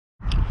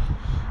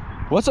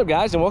What's up,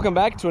 guys, and welcome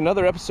back to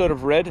another episode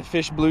of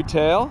Redfish Blue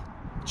Tail.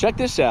 Check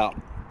this out.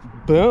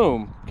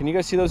 Boom. Can you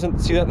guys see that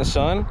in the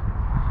sun?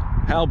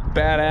 How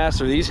badass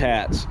are these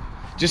hats?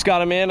 Just got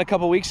them in a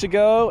couple weeks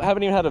ago.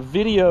 Haven't even had a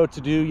video to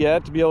do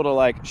yet to be able to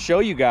like show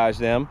you guys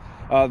them.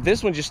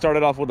 This one just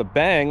started off with a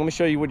bang. Let me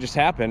show you what just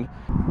happened.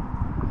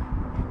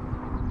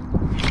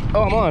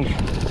 Oh, I'm on.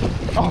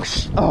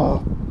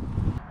 Oh.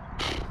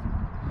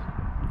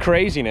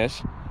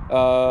 Craziness.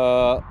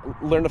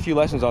 Learned a few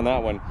lessons on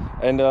that one,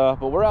 and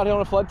but we're out here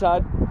on a flood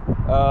tide,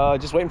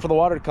 just waiting for the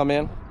water to come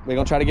in. We're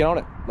gonna try to get on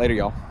it later,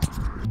 y'all.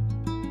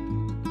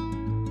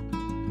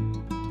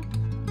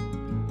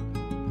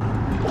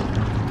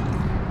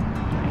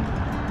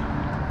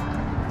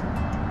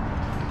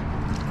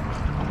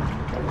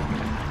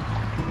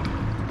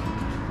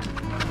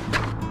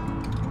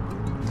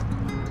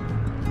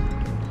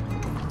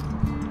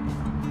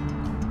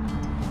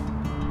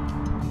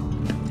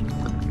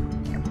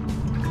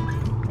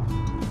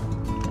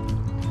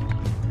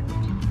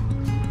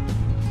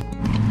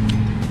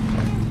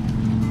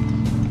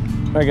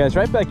 All right, guys,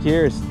 right back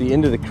here is the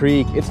end of the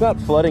creek. It's not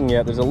flooding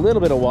yet. There's a little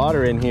bit of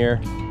water in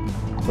here,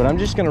 but I'm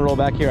just gonna roll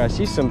back here. I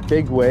see some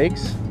big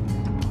wakes,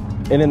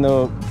 and in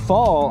the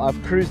fall, I've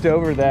cruised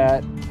over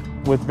that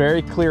with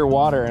very clear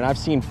water, and I've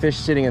seen fish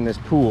sitting in this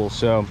pool.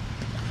 So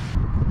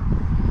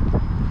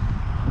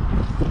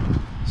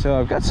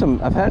I've had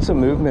some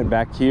movement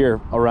back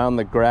here around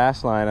the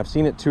grass line. I've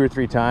seen it 2 or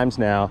 3 times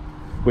now,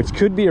 which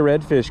could be a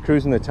redfish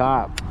cruising the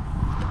top,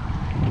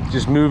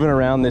 just moving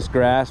around this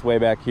grass way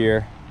back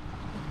here.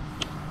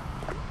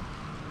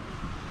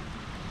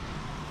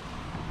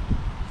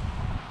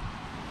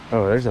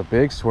 Oh, there's a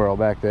big swirl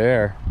back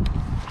there.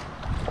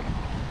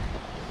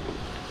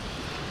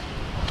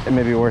 It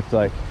may be worth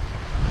like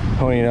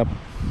ponying up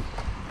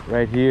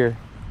right here.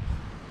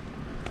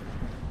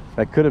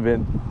 That could have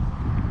been.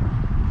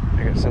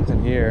 I got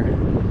something here.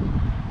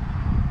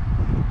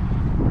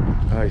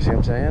 Oh, you see what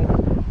I'm saying?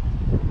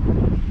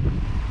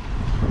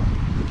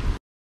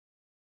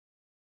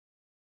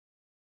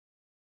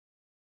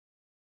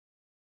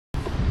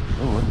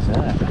 Oh, what is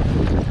that?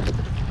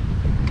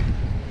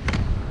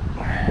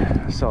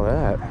 I saw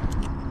that.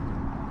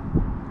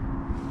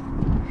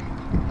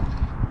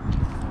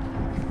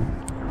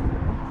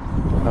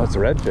 Oh, it's a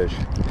redfish.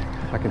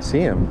 I can see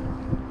him.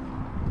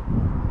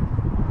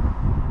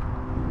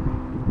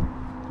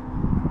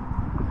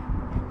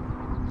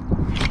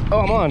 Oh,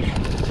 I'm on.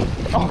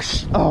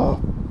 Oh.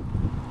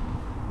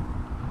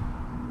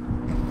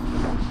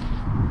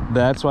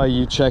 That's why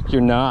you check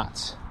your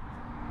knots.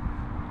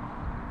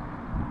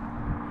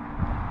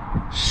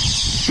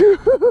 Shoot!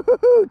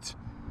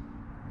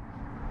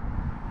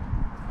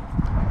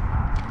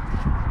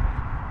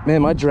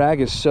 Man, my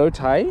drag is so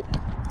tight.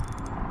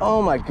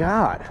 Oh my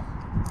God.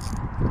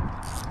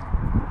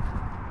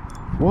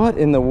 What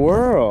in the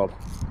world?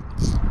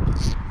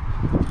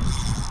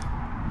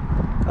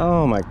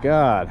 Oh my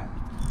God.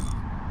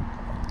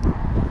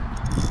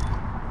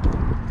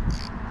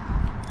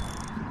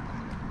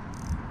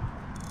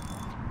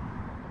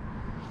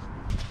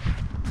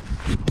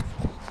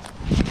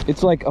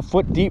 It's like a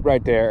foot deep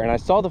right there, and I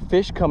saw the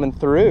fish coming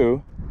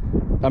through.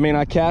 I mean,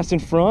 I cast in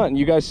front and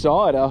you guys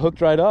saw it. I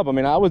hooked right up. I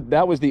mean,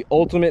 that was the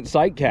ultimate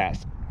sight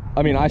cast.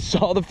 I mean, I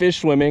saw the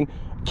fish swimming,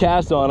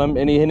 cast on him,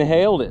 and he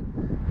inhaled it.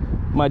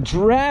 My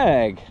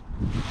drag.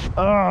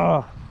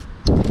 Ugh.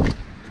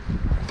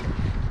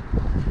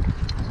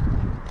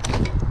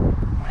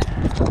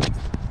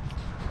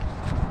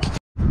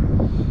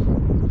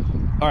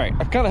 All right,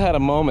 I've kind of had a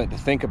moment to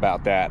think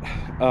about that.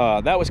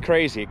 That was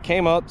crazy. It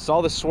came up,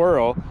 saw the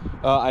swirl.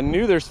 I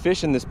knew there's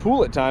fish in this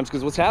pool at times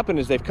because what's happened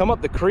is they've come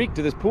up the creek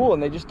to this pool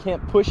and they just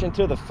can't push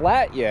into the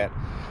flat yet.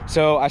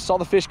 So I saw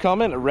the fish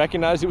coming, I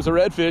recognized it was a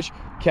redfish,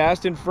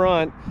 cast in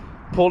front,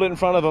 pulled it in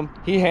front of him.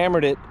 He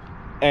hammered it,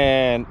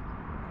 and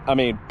I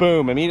mean,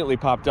 boom, immediately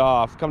popped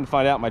off. Come to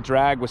find out, my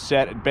drag was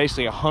set at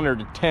basically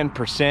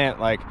 110%.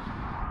 Like,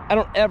 I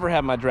don't ever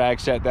have my drag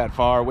set that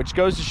far, which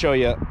goes to show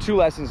you 2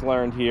 lessons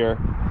learned here.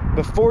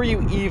 Before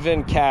you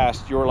even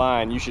cast your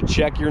line, you should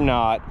check your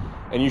knot,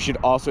 and you should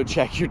also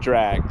check your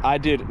drag. I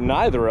did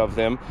neither of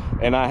them,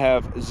 and I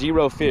have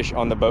 0 fish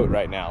on the boat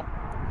right now.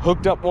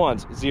 Hooked up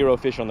once, 0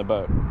 fish on the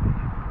boat.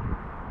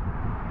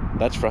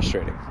 That's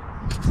frustrating.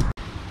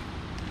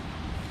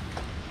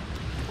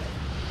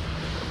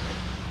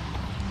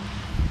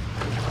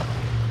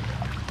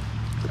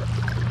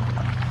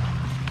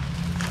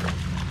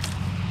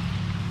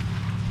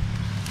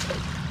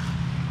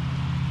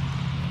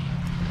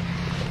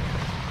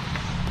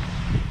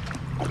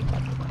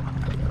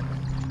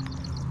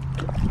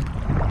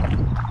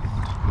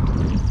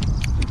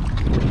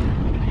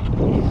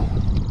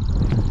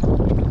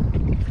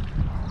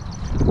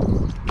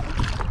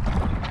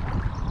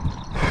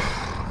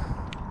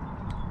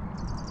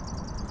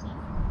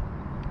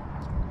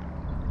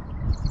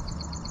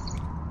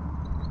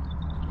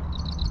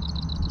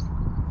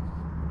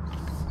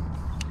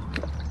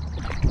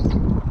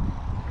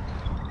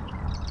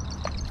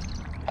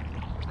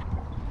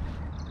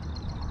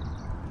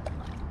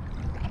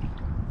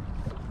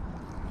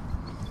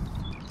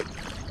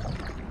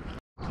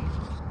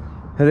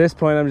 At this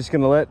point, I'm just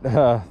gonna let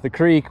the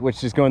creek,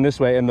 which is going this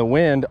way, and the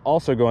wind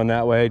also going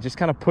that way, just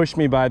kind of push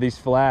me by these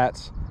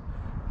flats.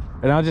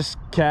 And I'll just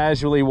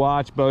casually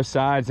watch both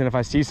sides, and if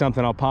I see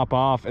something, I'll pop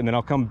off, and then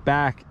I'll come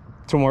back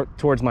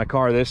towards my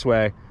car this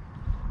way.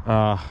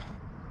 I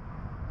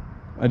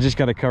just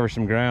got to cover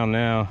some ground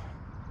now.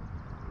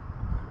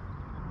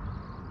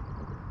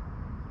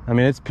 I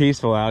mean, it's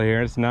peaceful out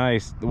here. It's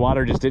nice. The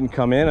water just didn't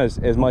come in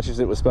as much as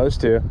it was supposed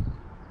to.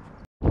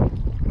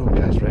 Oh,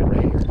 guys, right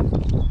here.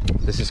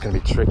 This is going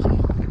to be tricky.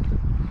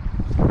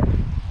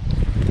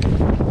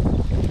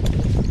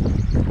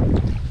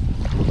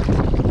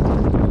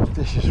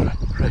 Fish is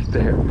right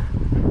there.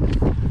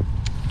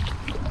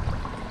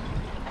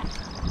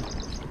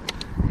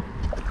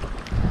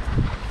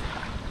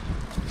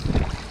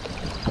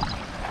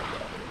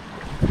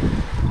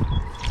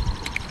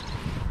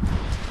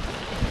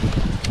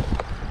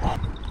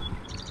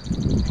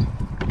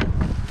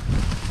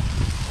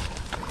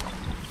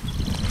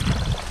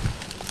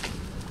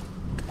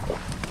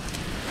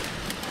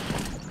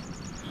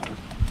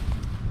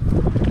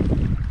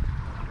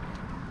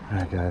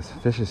 Guys,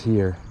 fish is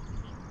here.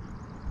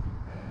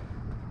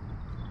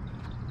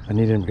 I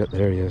need him to go.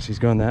 There he is. He's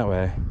going that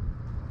way.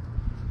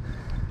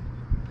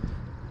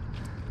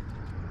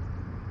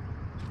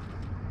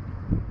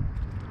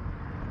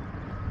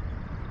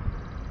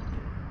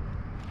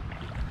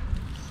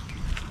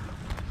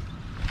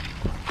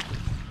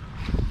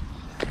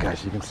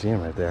 Guys, you can see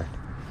him right there.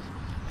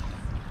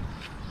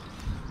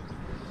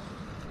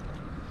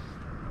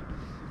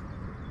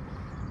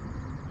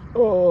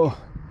 Oh,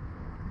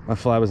 my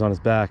fly was on his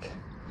back.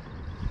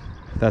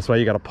 That's why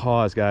you got to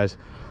pause, guys.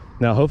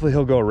 Now, hopefully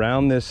he'll go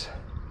around this.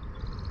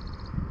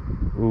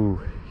 Ooh,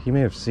 he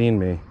may have seen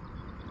me.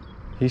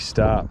 He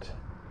stopped.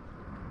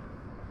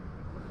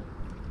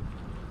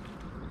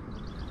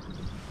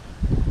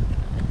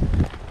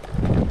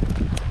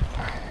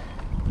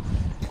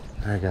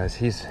 All right, guys,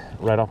 he's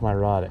right off my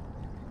rod at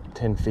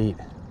 10 feet.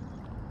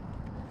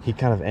 He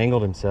kind of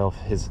angled himself.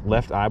 His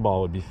left eyeball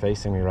would be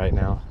facing me right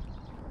now.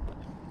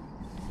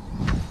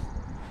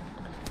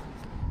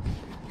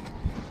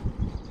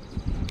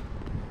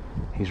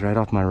 He's right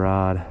off my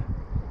rod.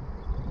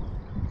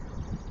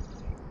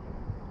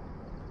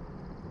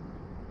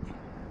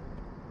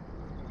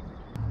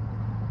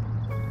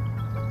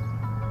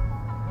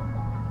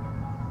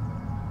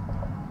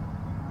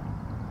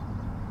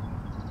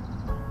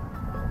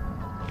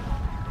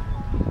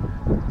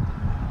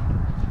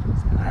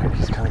 All right,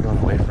 he's kind of going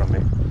away from me.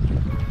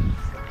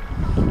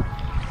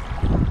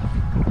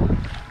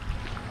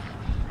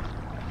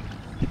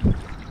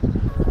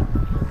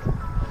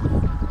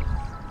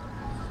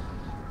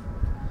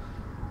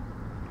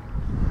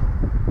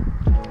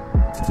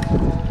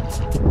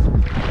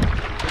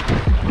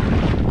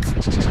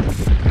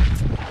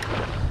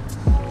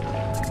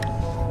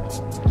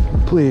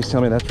 Please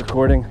tell me that's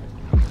recording.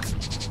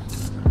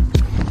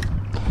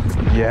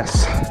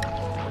 Yes.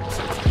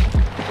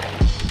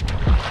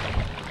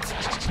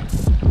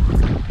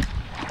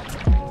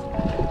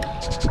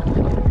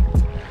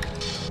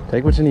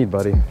 Take what you need,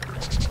 buddy.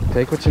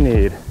 Take what you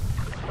need.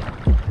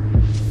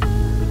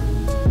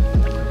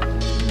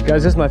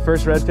 Guys, this is my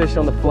first redfish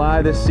on the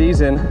fly this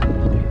season.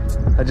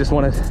 I just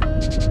want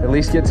to at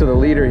least get to the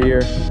leader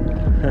here.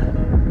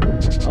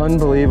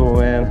 Unbelievable,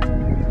 man.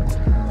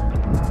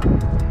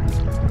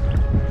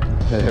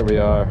 There we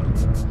are.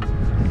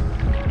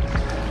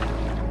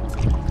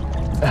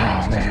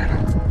 Oh, man.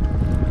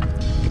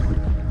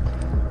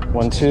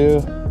 1,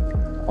 2.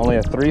 Only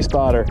a 3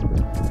 spotter.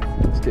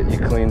 Let's get you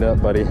cleaned up,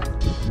 buddy.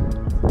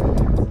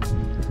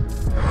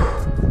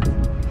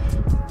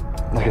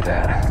 Look at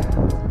that.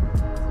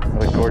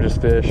 What a gorgeous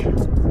fish.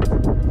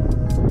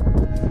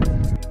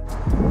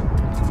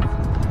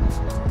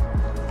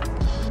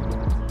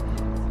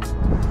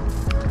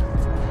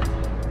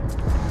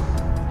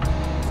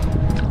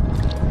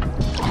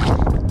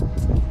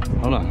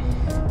 Hold on.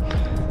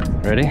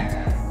 Ready?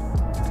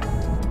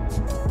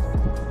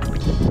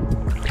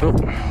 Oh,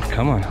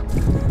 come on.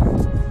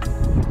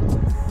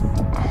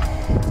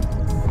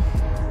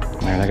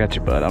 All right, I got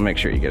you, bud. I'll make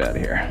sure you get out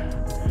of here.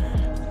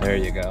 There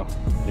you go.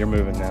 You're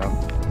moving now.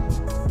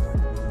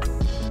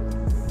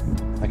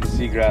 I can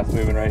see grass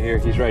moving right here.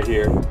 He's right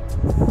here.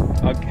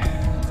 Okay.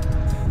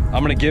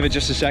 I'm gonna give it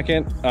just a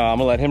second. I'm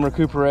gonna let him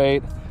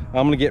recuperate.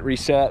 I'm gonna get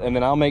reset, and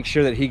then I'll make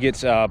sure that he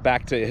gets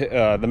back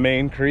to the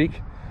main creek.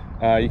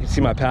 You can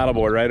see my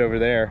paddleboard right over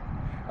there.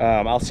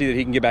 I'll see that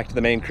he can get back to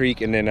the main creek,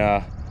 and then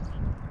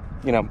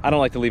you know, I don't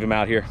like to leave him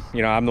out here.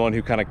 You know, I'm the one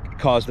who kind of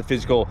caused the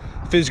physical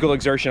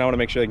exertion. I want to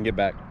make sure they can get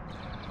back.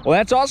 Well,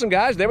 that's awesome,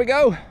 guys. There we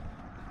go.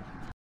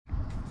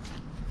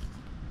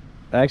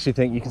 I actually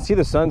think you can see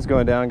the sun's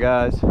going down,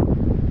 guys.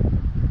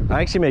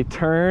 I actually may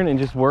turn and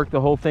just work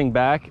the whole thing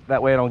back.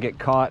 That way I don't get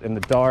caught in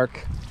the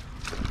dark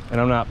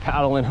and I'm not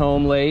paddling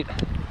home late.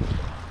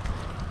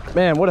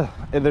 Man,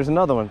 there's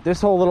another one.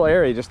 This whole little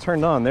area just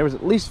turned on. There was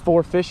at least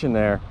 4 fish in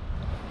there.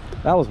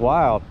 That was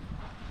wild.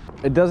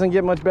 It doesn't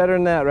get much better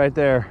than that right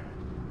there.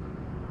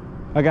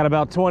 I got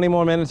about 20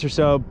 more minutes or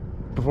so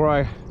before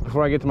I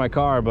get to my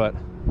car, but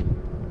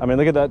I mean,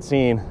 look at that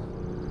scene.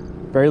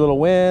 Very little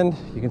wind,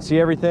 you can see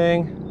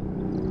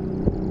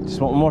everything.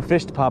 Just want more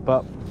fish to pop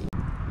up.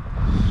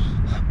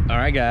 All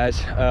right,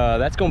 guys,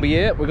 that's gonna be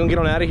it. We're gonna get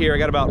on out of here. I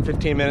got about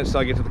 15 minutes till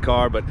I get to the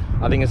car, but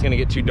I think it's gonna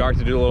get too dark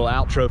to do a little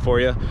outro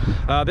for you.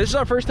 This is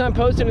our first time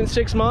posting in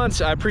 6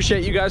 months. I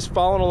appreciate you guys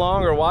following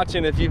along or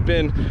watching if you've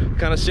been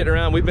kind of sitting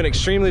around. We've been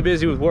extremely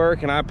busy with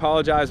work, and I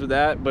apologize with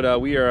that, but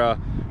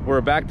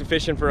we're back to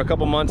fishing for a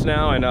couple months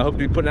now, and I hope to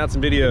be putting out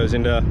some videos.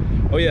 And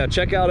oh yeah,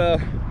 check out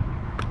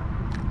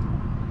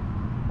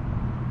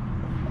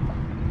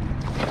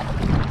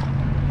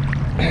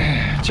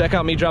check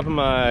out me dropping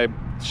my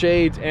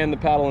shades and the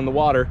paddle in the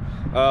water,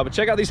 but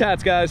check out these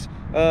hats, guys.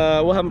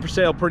 We'll have them for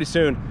sale pretty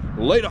soon.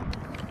 Later.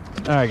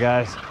 All right,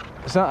 guys,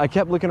 so I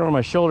kept looking over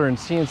my shoulder and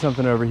seeing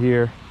something over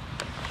here,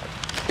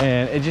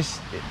 and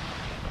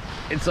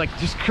it's like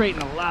just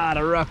creating a lot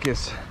of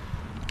ruckus.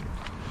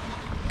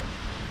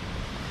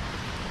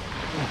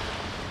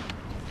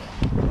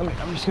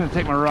 I'm just gonna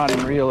take my rod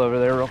and reel over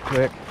there real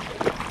quick.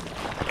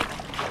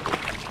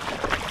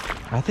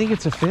 I think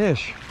it's a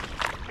fish.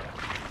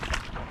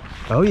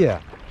 Oh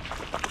yeah.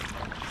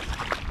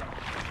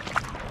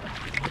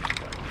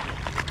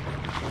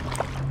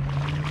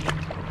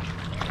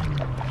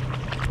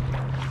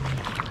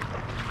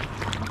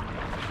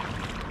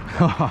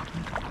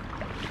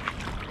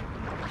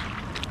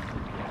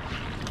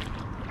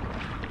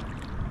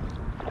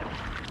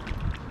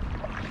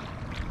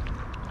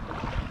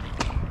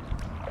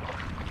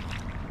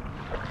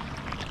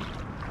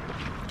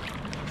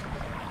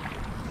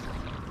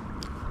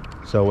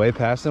 So way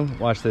past him.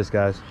 Watch this,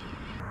 guys.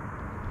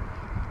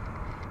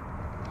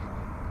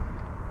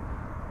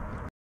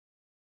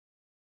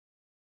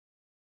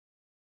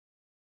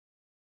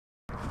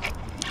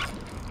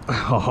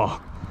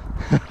 Oh.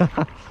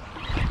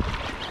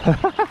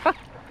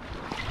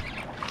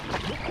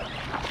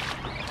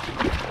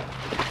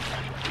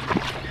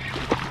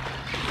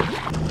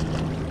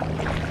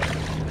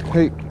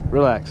 Hey,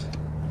 relax.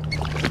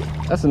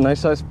 That's a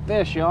nice sized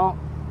fish, y'all.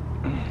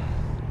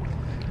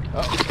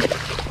 Oh.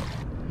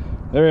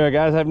 There we are,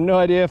 guys. I have no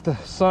idea if the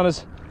sun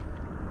is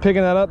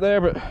picking that up there,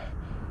 but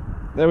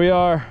there we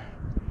are.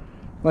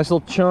 Nice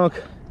little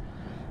chunk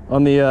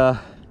on the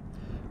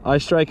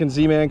Ice Strike and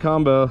Z-Man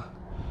combo.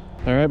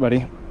 All right,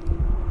 buddy.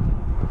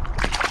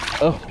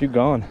 Oh, you're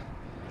gone.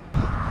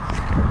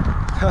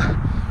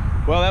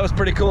 Well, that was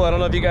pretty cool. I don't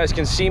know if you guys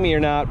can see me or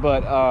not,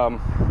 but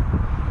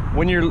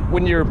when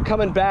you're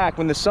coming back,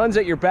 when the sun's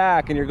at your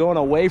back and you're going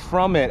away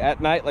from it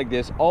at night like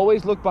this,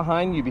 always look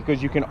behind you,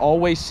 because you can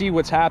always see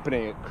what's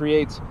happening. It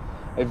creates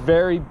a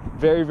very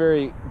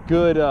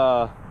good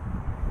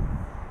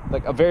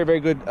like a very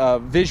good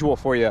visual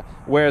for you,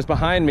 whereas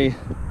behind me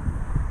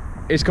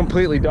is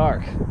completely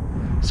dark.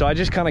 So I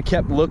just kind of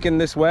kept looking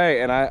this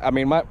way, and I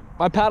mean my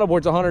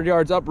paddleboard's 100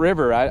 yards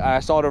upriver. I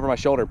saw it over my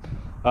shoulder.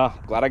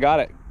 Glad I got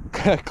it.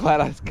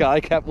 glad I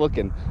kept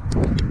looking.